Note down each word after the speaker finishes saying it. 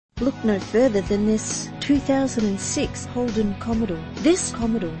Look no further than this 2006 Holden Commodore. This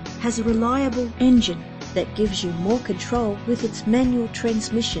Commodore has a reliable engine that gives you more control with its manual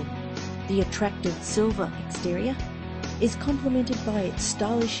transmission. The attractive silver exterior is complemented by its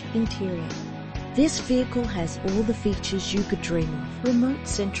stylish interior. This vehicle has all the features you could dream of: remote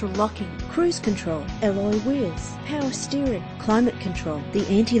central locking, cruise control, alloy wheels, power steering, climate control. The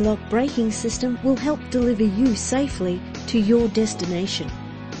anti-lock braking system will help deliver you safely to your destination,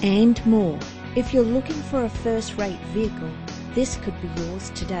 and more. If you're looking for a first-rate vehicle, this could be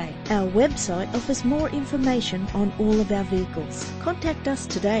yours today. Our website offers more information on all of our vehicles. Contact us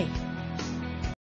today.